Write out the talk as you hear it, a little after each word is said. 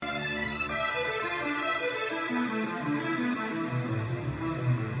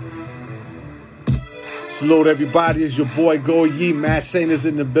Salute everybody. It's your boy Go Ye. Matt Saint is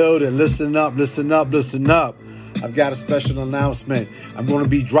in the building. Listen up, listen up, listen up. I've got a special announcement. I'm going to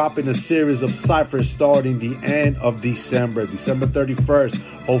be dropping a series of ciphers starting the end of December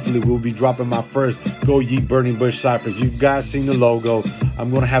 31st. Hopefully we'll be dropping my first Go Ye Burning Bush ciphers. You've guys seen the logo. I'm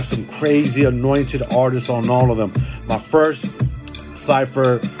going to have some crazy anointed artists on all of them. My first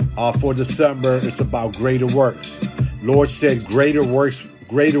cipher for December, it's about greater works. Lord said greater works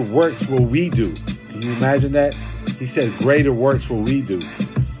will we do. Can you imagine that? He said greater works will we do.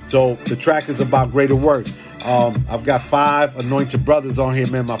 So the track is about greater works. I've got 5 anointed brothers on here,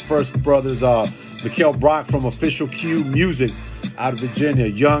 man. My first brother's Mikael Brock from Official Q Music out of Virginia.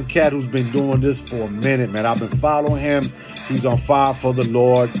 Young cat who's been doing this for a minute, man. I've been following him. He's on fire for the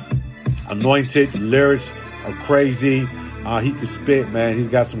Lord. Anointed. Lyrics are crazy. He can spit, man. He's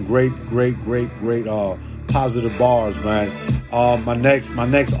got some great positive bars, man. My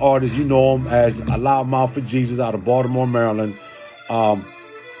next artist, you know him as Loudmouth for Jesus out of Baltimore, Maryland.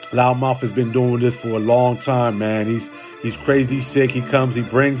 Loudmouth has been doing this for a long time, man. He's crazy sick. He comes, he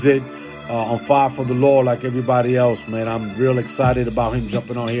brings it on fire for the Lord like everybody else, man. I'm real excited about him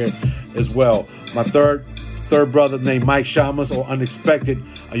jumping on here as well. My third brother named Mike Shamas, or Unexpected,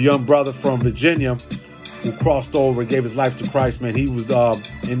 a young brother from Virginia who crossed over and gave his life to Christ, man. He was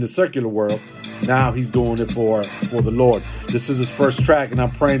in the secular world. Now he's doing it for the Lord. This is his first track, and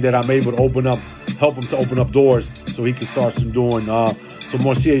I'm praying that I'm able to help him to open up doors so he can start doing some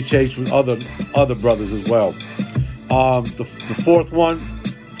more CHH with other brothers as well. The fourth one,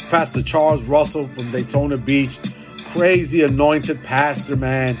 Pastor Charles Russell from Daytona Beach, crazy anointed pastor,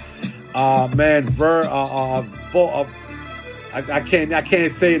 man. I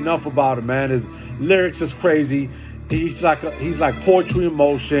can't say enough about him, man. His lyrics is crazy. He's like poetry in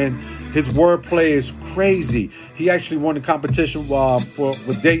motion. His wordplay is crazy. He actually won the competition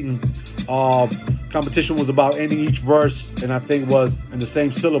with Dayton. Competition was about ending each verse, and I think was in the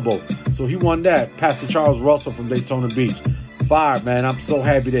same syllable. So he won that. Pastor Charles Russell from Daytona Beach. Fire, man. I'm so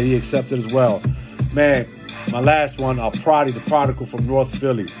happy that he accepted as well. Man, my last one, Prodigy, the Prodigal from North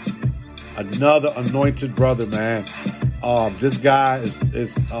Philly. Another anointed brother, man. This guy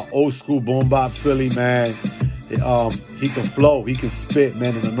is old school boom bop Philly, man. He can flow, he can spit,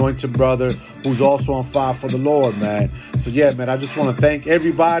 man. An anointed brother who's also on fire for the Lord, man. So yeah, man, I just want to thank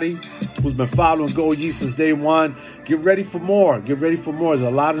everybody who's been following Go Ye since day one. Get ready for more. There's a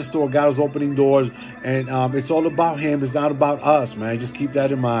lot in store. God is opening doors, and it's all about Him. It's not about us, man. Just keep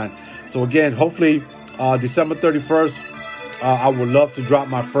that in mind. So again, hopefully December 31st, I would love to drop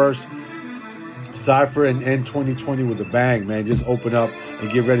my first cipher and end 2020 with a bang, man. Just open up and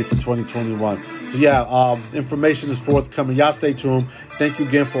get ready for 2021. So yeah, information is forthcoming. Y'all stay tuned. Thank you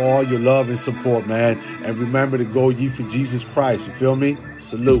again for all your love and support, man. And remember to go ye for Jesus Christ. You feel me?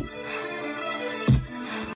 Salute.